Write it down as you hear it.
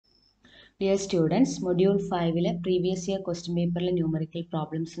Dear students, Module 5 previous year question paper numerical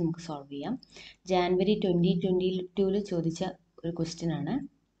problems solve ചെയ്യാം. January 2022 ചോദിച്ച ഒരു question ആണ്.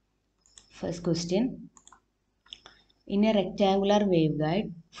 First question. In a rectangular waveguide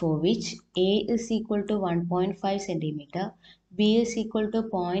for which A is equal to 1.5 cm, B is equal to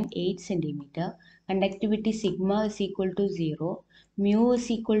 0.8 cm, conductivity sigma is equal to 0, mu is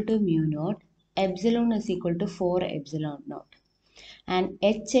equal to mu naught, epsilon is equal to 4 epsilon naught. And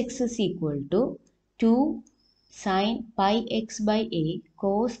hx is equal to 2 sin pi x by a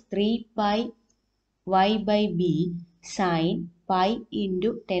cos 3 pi y by b sin pi into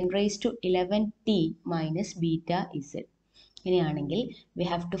 10 raised to 11 t minus beta z. ഇനിയാണെങ്കിൽ we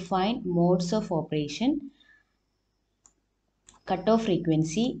have to find modes of operation, cutoff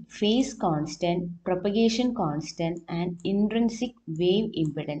frequency, phase constant, propagation constant and intrinsic wave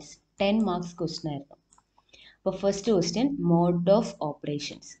impedance. 10 marks question ആയിരുന്നു. അപ്പോൾ first question mode of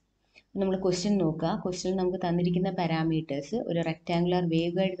operations. നമ്മൾ question നോക്കുക. Question നമുക്ക് തന്നിരിക്കുന്ന parameters ഒരു rectangular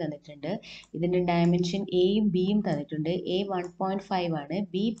wave guide തന്നിട്ടുണ്ട്. ഇതിൻ്റെ dimension എയും ബിയും തന്നിട്ടുണ്ട്. എ 1.5 ആണ്,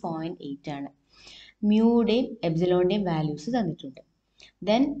 ബി 0.8 ആണ്. മ്യൂയുടെയും എപ്സിലോണിൻ്റെയും വാല്യൂസ് തന്നിട്ടുണ്ട്.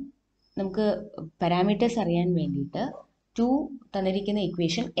 ദെൻ നമുക്ക് പാരാമീറ്റേഴ്സ് അറിയാൻ വേണ്ടിയിട്ട് തന്നിരിക്കുന്ന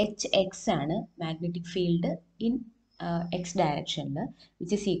ഇക്വേഷൻ എച്ച് എക്സ് ആണ്, മാഗ്നറ്റിക് ഫീൽഡ് ഇൻ x ഡയറക്ഷനിൽ,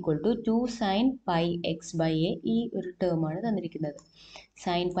 which is equal to 2 sine pi X by A. ഈ ഒരു ടേമാണ് തന്നിരിക്കുന്നത്.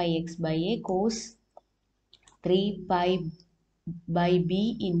 Sine pi X by A cos 3 pi by B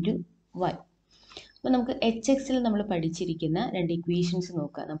into Y. അപ്പോൾ നമുക്ക് എച്ച് എക്സിൽ നമ്മൾ പഠിച്ചിരിക്കുന്ന രണ്ട് ഇക്വേഷൻസ്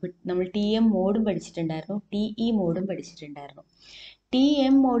നോക്കാം. നമ്മൾ T M മോഡും പഠിച്ചിട്ടുണ്ടായിരുന്നു, T E മോഡും പഠിച്ചിട്ടുണ്ടായിരുന്നു. T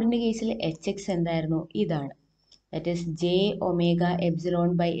M മോഡിൻ്റെ കേസിൽ എച്ച് എക്സ് എന്തായിരുന്നു? ഇതാണ്. That is J omega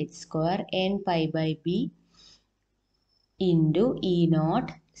epsilon by H square N pi by B into E naught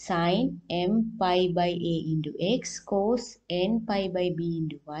sin m pi by a into x cos n pi by b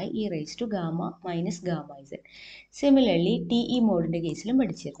into y e raised to gamma minus gamma z. Similarly, TE മോഡിൻ്റെ കേസിലും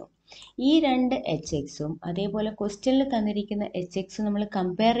പഠിച്ചിരുന്നു. ഈ രണ്ട് H എക്സും അതേപോലെ ക്വസ്റ്റ്യനിൽ തന്നിരിക്കുന്ന H എക്സും നമ്മൾ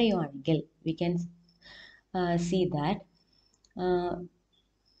കമ്പയർ ചെയ്യുവാണെങ്കിൽ we can see that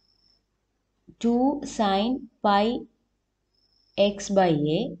 2 sin pi x by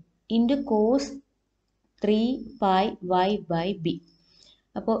a into cos 3 pi y by b.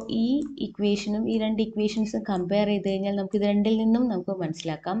 അപ്പോൾ ഈ ഇക്വേഷനും ഈ രണ്ട് ഇക്വേഷൻസും കമ്പയർ ചെയ്ത് കഴിഞ്ഞാൽ നമുക്ക് ഇത് രണ്ടിൽ നിന്നും നമുക്ക്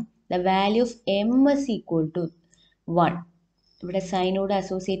മനസ്സിലാക്കാം the value of M is equal to 1. ഇവിടെ സൈനോട്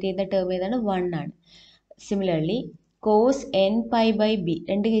അസോസിയേറ്റ് ചെയ്യുന്ന ടേം ഏതാണ്? 1 ആണ്. Similarly cos N pi by B,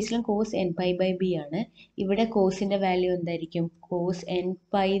 രണ്ട് കേസിലും cos N pi by B ആണ്. ഇവിടെ കോസിൻ്റെ വാല്യൂ എന്തായിരിക്കും? കോസ് എൻ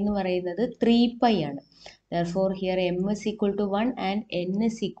പൈ എന്ന് പറയുന്നത് 3 പൈ ആണ്. Therefore, here m is equal to 1 and n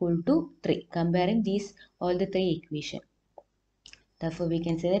is equal to 3. Comparing these all the three equations. Therefore, we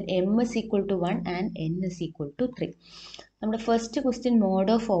can say that m is equal to 1 and n is equal to 3. നമ്മുടെ first question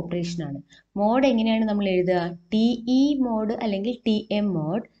mode of operation ആണ്. Mode എങ്ങനെയാണ് നമ്മൾ എഴുതുക? T E mode അല്ലെങ്കിൽ T M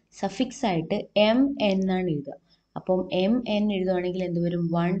mode suffix ആയിട്ട് M N ആണ് എഴുതുക. അപ്പം എം എൻ എഴുതുവാണെങ്കിൽ എന്ത് വരും?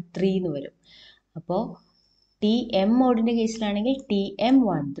 1 3 എന്ന് വരും. അപ്പോൾ ടി എം മോഡിൻ്റെ കേസിലാണെങ്കിൽ ടി എം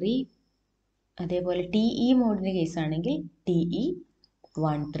 1 3, അതേപോലെ T E മോഡിൻ്റെ കേസാണെങ്കിൽ T E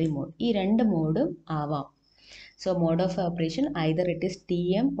 1 3 mode. ഈ രണ്ട് മോഡും ആവാം. So mode of operation either it is T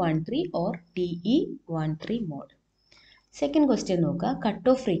M 1 3 or T E 1 3 mode. Second question നോക്കുക. Cut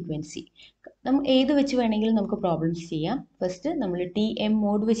off frequency. നമ്മൾ ഏത് വെച്ച് വേണമെങ്കിലും നമുക്ക് പ്രോബ്ലംസ് ചെയ്യാം. ഫസ്റ്റ് നമ്മൾ ടി എം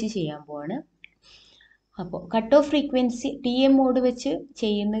മോഡ് വെച്ച് ചെയ്യാൻ പോവാണ്. അപ്പോൾ cut off frequency T M mode വെച്ച്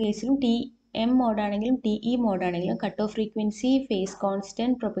ചെയ്യുന്ന കേസിലും T M മോഡാണെങ്കിലും T E മോഡാണെങ്കിലും cut off frequency, face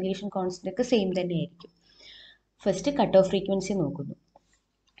constant, propagation constant ഒക്കെ സെയിം തന്നെ ആയിരിക്കും. ഫസ്റ്റ് കട്ട് ഓഫ് ഫ്രീക്വൻസി നോക്കുന്നു.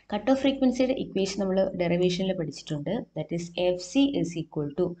 കട്ട് ഓഫ് ഫ്രീക്വൻസിയുടെ ഇക്വേഷൻ നമ്മൾ ഡെറിവേഷനിൽ പഠിച്ചിട്ടുണ്ട്. That is F C is equal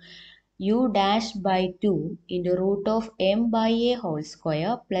to you dash by 2 into root of M by A whole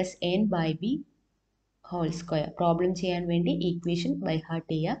square plus N by B whole square. Problem ചെയ്യാൻ വേണ്ടി equation by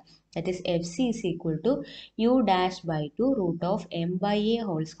heart ചെയ്യുക. That is fc is equal to u dash by 2 root of m by a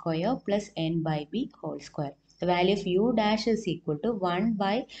whole square plus n by b whole square. The value of u dash is equal to 1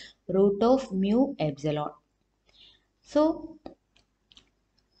 by root of mu epsilon. So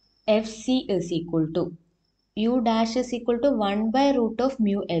fc is equal to u dash is equal to 1 by root of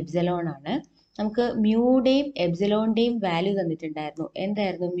mu epsilon ആണ്. നമുക്ക് മ്യൂയുടെയും എപ്സിലോണിൻ്റെയും value തന്നിട്ടുണ്ടായിരുന്നു.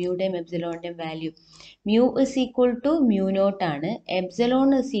 എന്തായിരുന്നു മ്യൂയുടെയും എപ്സിലോണിൻ്റെയും value? Mu is equal to mu not ആണ്. Epsilon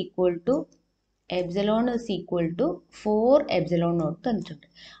is equal to 4 epsilon naught തന്നിട്ടുണ്ട്.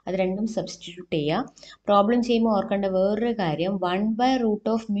 അത് രണ്ടും substitute ചെയ്യുക. Problem ചെയ്യുമ്പോൾ ഓർക്കേണ്ട വേറൊരു കാര്യം, 1 by root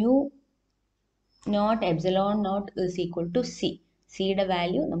of mu naught epsilon naught is equal to C. സിയുടെ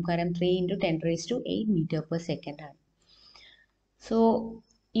വാല്യൂ നമുക്കറിയാം 3 × 10⁸ മീറ്റർ പെർ സെക്കൻഡ് ആണ്. സോ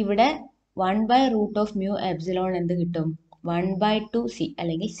ഇവിടെ 1 by root of mu epsilon എന്ത് കിട്ടും? 1/2 C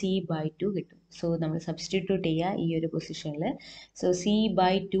അല്ലെങ്കിൽ C/2 കിട്ടും. സോ നമ്മൾ സബ്സ്റ്റിറ്റ്യൂട്ട് ചെയ്യുക ഈ ഒരു പൊസിഷനിൽ. സോ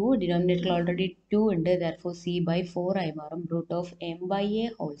C/2 ഡിനോമിനേറ്ററിൽ ഓൾറെഡി 2 ഉണ്ട്, therefore C/4 ആയി മാറും. √m/a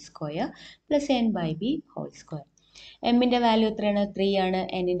whole square plus n/b whole square. എമ്മിൻ്റെ വാല്യൂ എത്രയാണ്? 3 ആണ്.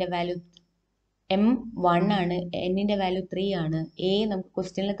 എന്നിൻ്റെ വാല്യൂ m 1 ആണ്, എന്നിൻ്റെ വാല്യൂ 3 ആണ്. എ നമുക്ക്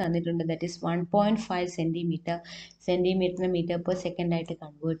ക്വസ്റ്റ്യനിൽ തന്നിട്ടുണ്ട്, that is 1.5 centimetre. സെൻറ്റിമീറ്ററിനെ metre per second ആയിട്ട്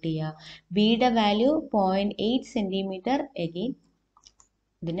കൺവേർട്ട് ചെയ്യുക. ബിയുടെ വാല്യൂ 0.8 സെൻറ്റിമീറ്റർ. എഗെയിൻ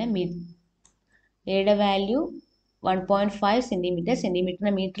ഇതിനെ എയുടെ വാല്യൂ 1.5 സെൻറ്റിമീറ്റർ,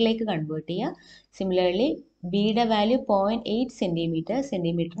 സെൻറ്റിമീറ്ററിനെ മീറ്ററിലേക്ക് കൺവേർട്ട് ചെയ്യുക. സിമിലർലി ബിയുടെ വാല്യൂ 0.8 സെൻറ്റിമീറ്റർ,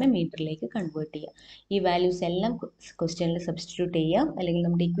 സെൻറ്റിമീറ്ററിനെ മീറ്ററിലേക്ക് കൺവേർട്ട് ചെയ്യുക. ഈ വാല്യൂസ് എല്ലാം ക്വസ്റ്റ്യനിൽ സബ്സ്റ്റിറ്റ്യൂട്ട് ചെയ്യാം, അല്ലെങ്കിൽ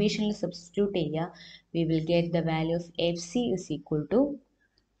നമ്മുടെ ഇക്വേഷനിൽ സബ്സ്റ്റിറ്റ്യൂട്ട് ചെയ്യുക. We will get the value of F C is equal to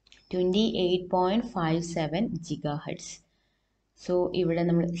 28.57 GHz. So ഇവിടെ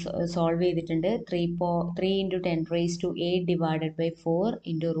നമ്മൾ സോൾവ് ചെയ്തിട്ടുണ്ട്. 3 × 10⁻8 ഡിവൈഡഡ് ബൈ 4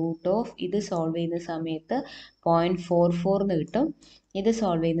 ഇൻറ്റു √, ഇത് സോൾവ് ചെയ്യുന്ന സമയത്ത് 0.44 എന്ന് കിട്ടും. ഇത്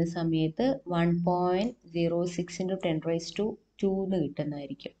സോൾവ് ചെയ്യുന്ന സമയത്ത് 1.06 × 10⁻2 എന്ന്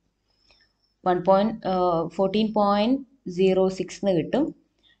കിട്ടുന്നതായിരിക്കും. 14.06 എന്ന് കിട്ടും.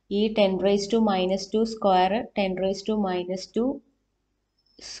 ഈ 10⁻2 സ്ക്വയർ 10⁻2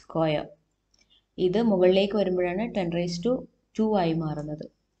 സ്ക്വയർ ഇത് മുകളിലേക്ക് വരുമ്പോഴാണ് 10⁻2 ആയി മാറുന്നത്.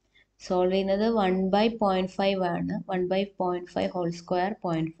 സോൾവ് ചെയ്യുന്നത് 1/0.5 ആണ്. 1/0.5 whole square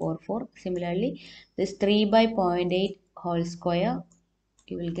 0.44. Similarly this 3/0.8 whole square,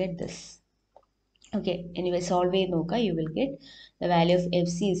 you will get this. Okay, anyway solve ചെയ്ത് നോക്കുക. You will get the value of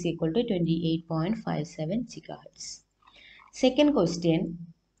F C is equal to 28.57 GHz. Second question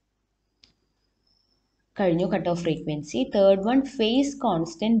കഴിഞ്ഞു, cut off frequency. Third one, phase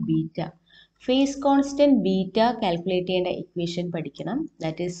constant beta. Phase constant beta calculate ചെയ്യേണ്ട equation പഠിക്കണം.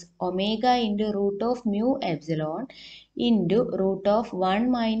 That is omega into √μ epsilon into √1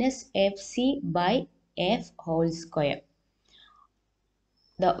 - fc by f whole square.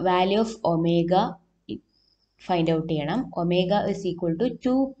 The value of omega find out ചെയ്യണം. Omega is equal to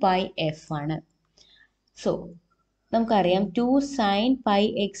 2πf ആണ്. So നമുക്കറിയാം 2 sin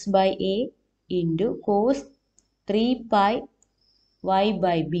πx/a into cos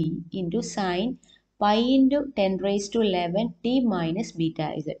 3πy/b into sine pi into 10⁻11t -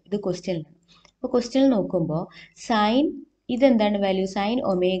 βz. ഇത് ക്വസ്റ്റ്യനിലാണ്. അപ്പോൾ ക്വസ്റ്റ്യനിൽ നോക്കുമ്പോൾ sign ഇതെന്താണ് value? Sign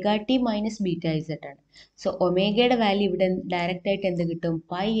ω t - βz ആണ്. So ഒമേഗയുടെ value ഇവിടെ ഡയറക്റ്റ് ആയിട്ട് എന്ത് കിട്ടും?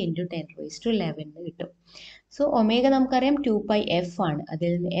 പൈ ഇൻറ്റു 10⁻11 എന്ന് കിട്ടും. സോ ഒമേഗ നമുക്കറിയാം 2πf ആണ്. അതിൽ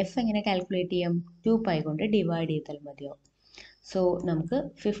നിന്ന് എഫ് എങ്ങനെ കാൽക്കുലേറ്റ് ചെയ്യാം? 2π കൊണ്ട് ഡിവൈഡ് ചെയ്താൽ മതിയാവും. സോ നമുക്ക്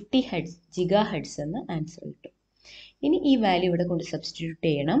 50 GHz എന്ന് ആൻസർ കിട്ടും. ഇനി ഈ വാല്യൂ ഇവിടെ കൊണ്ട് സബ്സ്റ്റിറ്റ്യൂട്ട്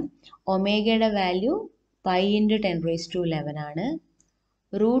ചെയ്യണം. ഒമേഗയുടെ വാല്യൂ പൈ ഇൻറ്റു 10⁻11 ആണ്.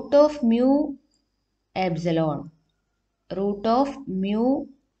 √μ epsilon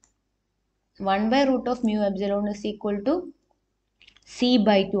 1/√μ epsilon is equal to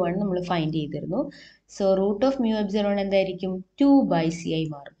C/2 ആണ് നമ്മൾ ഫൈൻഡ് ചെയ്തിരുന്നു. സോ √μ എപ്സിലോൺ എന്തായിരിക്കും? 2/c ആയി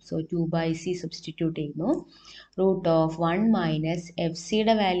മാറും. സോ 2/c സബ്സ്റ്റിറ്റ്യൂട്ട് ചെയ്യുന്നു. √1 -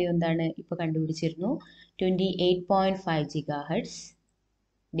 fcയുടെ വാല്യൂ എന്താണ്? ഇപ്പോൾ കണ്ടുപിടിച്ചിരുന്നു, 28.5 GHz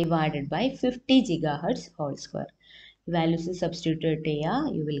divided by 50 GHz whole square. Values substitute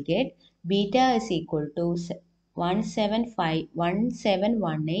ചെയ്യുക. You will get beta is equal to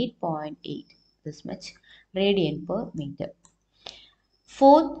 1718.8 this much radian per metre.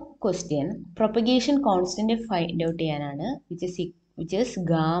 Fourth question, propagation constant find out ചെയ്യാനാണ്. Which is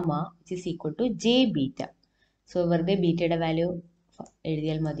gamma which is equal to j beta. So വെറുതെ ബീറ്റയുടെ value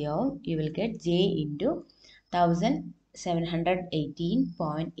എഴുതിയാൽ മതിയാവും. You will get j into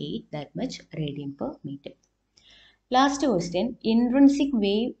 1718.8 that much radian per metre. Last question, intrinsic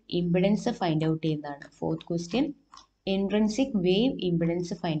wave impedance find out ചെയ്യുന്നതാണ്. Fourth question, intrinsic wave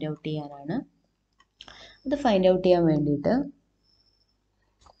impedance find out ചെയ്യാനാണ്. അത് find out ചെയ്യാൻ വേണ്ടിയിട്ട്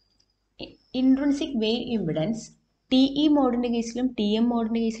intrinsic wave impedance TE മോഡിൻ്റെ കേസിലും TM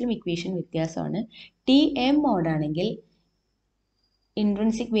മോഡിൻ്റെ കേസിലും equation വ്യത്യാസമാണ്. TM മോഡാണെങ്കിൽ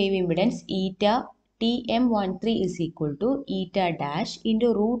intrinsic wave impedance ഈറ്റ TM13 is equal to eta dash into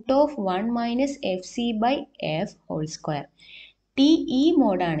 √1 - fc by f whole square. TE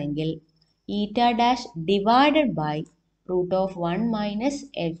mode ആണെങ്കിൽ eta dash divided by √1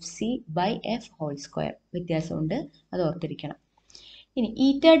 - fc by f whole square. വ്യത്യാസമുണ്ട്, അത് ഓർത്തിരിക്കണം. ഇനി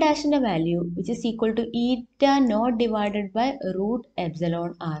ഈറ്റ ഡാഷിൻ്റെ value which is equal to ഈറ്റ not divided by √ε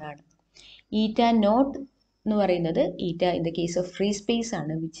r ആണ്. ഈറ്റ not എന്ന് പറയുന്നത് ഈറ്റ in the case of free space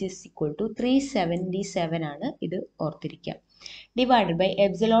ആണ്, വിച്ച് ഇസ് ഈക്വൽ ടു 377 ആണ്. ഇത് ഓർത്തിരിക്കാം. Divided by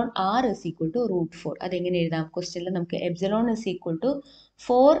epsilon r is equal to √4. അതെങ്ങനെ എഴുതാം? ക്വസ്റ്റ്യനിൽ നമുക്ക് എപ്സിലോൺ ഇസ് ഈക്വൽ ടു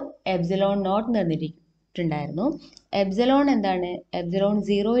 4 ε0 തന്നിരിക്കും. ണ്ടായിരുന്നു. എപ്സിലോൺ എന്താണ്? എപ്സിലോൺ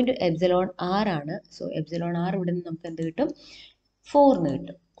 0 ഇൻറ്റു എപ്സിലോൺ ആർ ആണ്. സോ എപ്സിലോൺ ആർ ഇവിടെ നിന്ന് നമുക്ക് എന്ത് കിട്ടും? 4 എന്ന്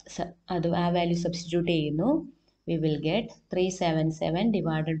കിട്ടും. അത് ആ വാല്യൂ സബ്സ്റ്റിറ്റ്യൂട്ട് ചെയ്യുന്നു. We will get 377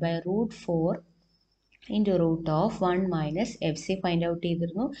 divided by root 4 into root of 1 minus F C find out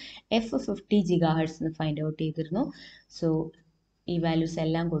ചെയ്തിരുന്നു. എഫ് 50 GHz എന്ന് ഫൈൻഡ് ഔട്ട് ചെയ്തിരുന്നു. സോ ഈ വാല്യൂസ്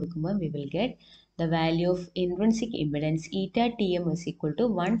എല്ലാം കൊടുക്കുമ്പോൾ we will get the value of intrinsic impedance eta tm is equal to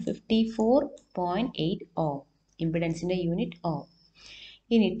 154.8 ohm. ഇമ്പിഡൻസിൻ്റെ unit ohm.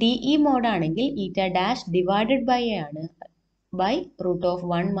 ഇനി T E mode ആണെങ്കിൽ ഈറ്റ dash divided by A ആണ്, by root of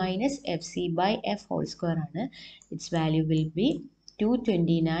 1 minus F C by F whole square ആണ്. It's value will be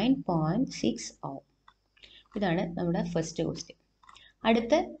 229.6 ohm. ഇതാണ് നമ്മുടെ first question.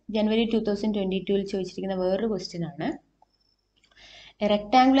 അടുത്ത ജനുവരി 2022 ചോദിച്ചിരിക്കുന്ന വേറൊരു ക്വസ്റ്റ്യൻ ആണ്. A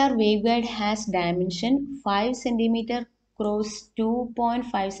rectangular waveguide has dimension 5 cm cross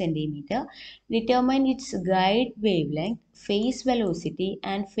 2.5 cm. Determine its guide wavelength, phase velocity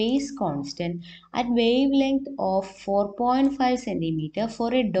and phase constant at wavelength of 4.5 cm for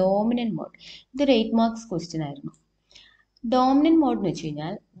a dominant mode. ഇതൊരു 8 marks question ആയിരുന്നു. Dominant mode എന്ന് വെച്ച്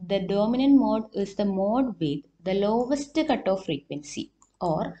കഴിഞ്ഞാൽ the dominant mode is the mode with the lowest cutoff frequency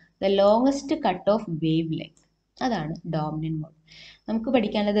or the longest cutoff wavelength. അതാണ് dominant mode. നമുക്ക്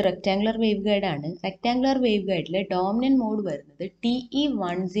പഠിക്കാനുള്ളത് rectangular wave guide ആണ്. Rectangular wave ഗൈഡിൽ dominant mode വരുന്നത്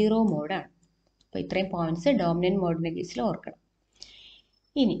TE10 മോഡാണ്. അപ്പോൾ ഇത്രയും പോയിന്റ്സ് ഡോമിനന്റ് മോഡിന്റെ കേസിൽ ഓർക്കണം.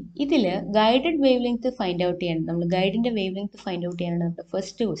 ഇനി ഇതിൽ guided wave length find out ചെയ്യാൻ, നമ്മൾ ഗൈഡിന്റെ വേവ് ലെങ്ത് ഫൈൻഡ് ഔട്ട് ചെയ്യാനാണ് നമ്മുടെ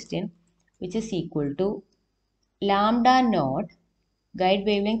first question, which is equal to lambda not. Guide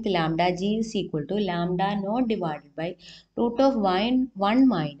wavelength lambda g is equal to lambda naught divided by root of 1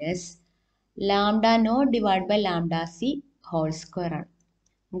 minus lambda naught divided by lambda c whole square ആണ്.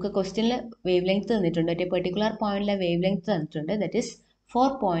 നമുക്ക് ക്വസ്റ്റ്യനിൽ wave length തന്നിട്ടുണ്ട്, ഒരു particular പോയിന്റിലെ wave length തന്നിട്ടുണ്ട്, that is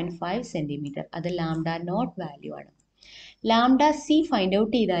 4.5 cm. അത് lambda not value ആണ്. Lambda C find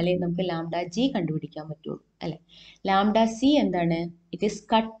out ചെയ്താലേ നമുക്ക് ലാംഡ ജി കണ്ടുപിടിക്കാൻ പറ്റുള്ളൂ അല്ലെ. ലാംഡ സി എന്താണ്? It is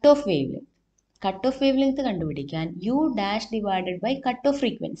cut off wave length. Cut off wave length കണ്ടുപിടിക്കാൻ you dash divided by cut off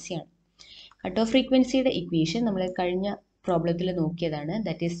frequency ആണ്. കട്ട് ഓഫ് ഫ്രീക്വൻസിയുടെ ഇക്വേഷൻ നമ്മൾ കഴിഞ്ഞ പ്രോബ്ലത്തിൽ നോക്കിയതാണ്.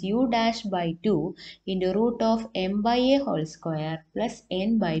 That is you dash by 2 into root of M by A whole square plus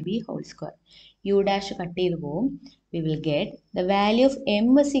N by B whole square. You dash cut ചെയ്ത് പോവും. We will get the value of M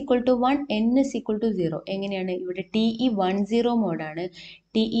is equal to 1, N is equal to 0. എങ്ങനെയാണ്? ഇവിടെ TE10 മോഡാണ്.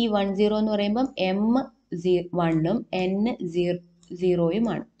 TE10 എന്ന് പറയുമ്പം M 1ഉം N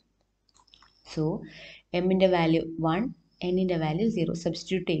 0യുമാണ്. So എമ്മിൻ്റെ value 1, എന്നിൻ്റെ value 0.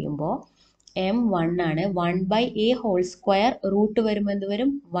 Substitute ചെയ്യുമ്പോൾ M 1 ആണ്. 1 by A whole square root വരുമ്പോൾ എന്ത്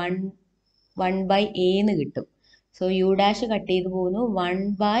വരും? 1 ബൈ എ എന്ന് കിട്ടും. സോ യു ഡാഷ് കട്ട് ചെയ്ത് പോകുന്നു. 1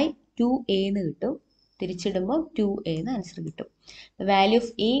 ബൈ 2a എന്ന് കിട്ടും. തിരിച്ചിടുമ്പോൾ 2a എന്ന് ആൻസർ കിട്ടും. വാല്യൂ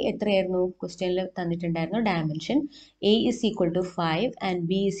ഓഫ് എ എത്രയായിരുന്നു? ക്വസ്റ്റ്യനിൽ തന്നിട്ടുണ്ടായിരുന്നു dimension. A is equal to 5 and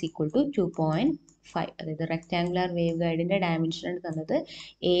B is equal to 2.5. അതായത് റെക്ടാങ്കുലർ വേവ് ഗൈഡിൻ്റെ ഡയമെൻഷനാണ് തന്നത്.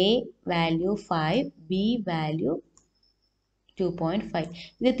 A value 5, B value 2.5.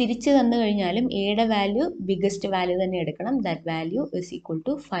 ഇത് തിരിച്ച് തന്നു കഴിഞ്ഞാലും എയുടെ വാല്യൂ ബിഗസ്റ്റ് വാല്യൂ തന്നെ എടുക്കണം. That value is equal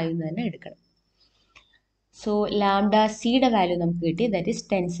to 5 എന്ന് തന്നെ എടുക്കണം. സോ ലാംഡ സിയുടെ വാല്യൂ നമുക്ക് കിട്ടി, ദാറ്റ് ഈസ്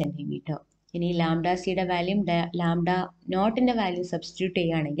 10 cm. ഇനി ലാംഡ സിയുടെ വാല്യൂ ലാംഡ നോട്ടിൻ്റെ വാല്യൂ സബ്സ്റ്റിറ്റ്യൂട്ട്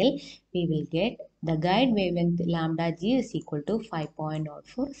ചെയ്യുകയാണെങ്കിൽ we will get the guide wave length lambda G is equal to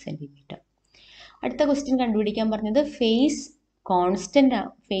 5.04 cm. അടുത്ത ക്വസ്റ്റ്യൻ കണ്ടുപിടിക്കാൻ പറഞ്ഞത് face constant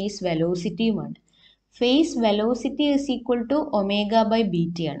face വെലോസിറ്റിയുമാണ്. Phase velocity is equal to omega by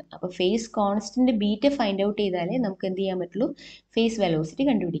beta ആണ്. അപ്പോൾ phase constant beta find out ചെയ്താലേ നമുക്ക് എന്ത് ചെയ്യാൻ പറ്റുള്ളൂ? ഫേസ് വെലോസിറ്റി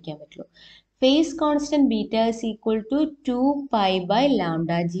കണ്ടുപിടിക്കാൻ പറ്റുള്ളൂ. Phase constant beta is equal to 2π by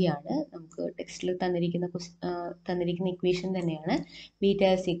lambda G ആണ്. നമുക്ക് ടെക്സ്റ്റിൽ തന്നിരിക്കുന്ന ഇക്വേഷൻ തന്നെയാണ്. Beta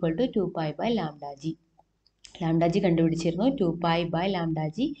is equal to 2π by lambda G. Lambda G കണ്ടുപിടിച്ചിരുന്നു. 2π by lambda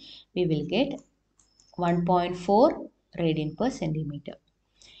G we will get 1.4 radian per centimeter.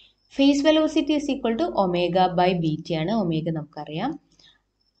 Phase velocity is equal to omega by beta ആണ്. Omega നമുക്കറിയാം.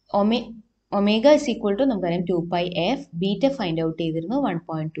 Omega is equal to നമുക്കറിയാം 2πf. Beta find out ചെയ്തിരുന്നു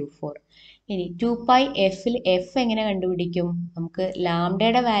 1.24. ഇനി 2πfൽ F എങ്ങനെ കണ്ടുപിടിക്കും? നമുക്ക്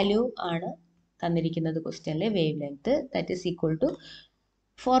ലാംഡയുടെ value ആണ് തന്നിരിക്കുന്നത് ക്വസ്റ്റ്യനിൽ. Wave length that is equal to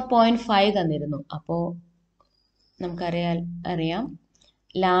 4.5 തന്നിരുന്നു. അപ്പോൾ നമുക്കറിയാം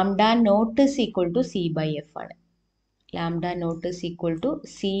lambda not is equal to C by F ആണ്. Lambda not is equal to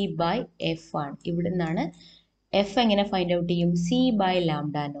C by F ആണ്. ഇവിടെ നിന്നാണ് എഫ് എങ്ങനെ ഫൈൻഡ് ഔട്ട് ചെയ്യും? C by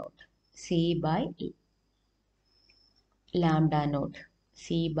lambda not. C by lambda not.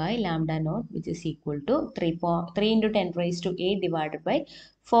 C by lambda not which is equal to 3 into 10⁻⁸ divided by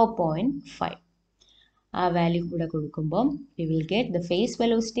 4.5. ആ value കൂടെ കൊടുക്കുമ്പം we will get the phase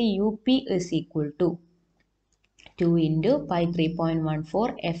velocity U P is equal to 2 into pi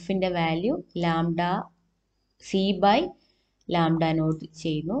 3.14. F in the value lambda C by lambda naught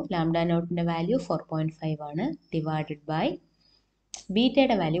ചെയ്യുന്നു. Lambda naught in the value 4.5 ആണ്. Divided by beta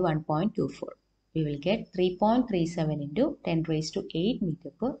the value 1.24. We will get 3.37 into 10 raised to 8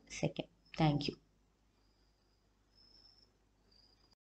 meter per second. Thank you.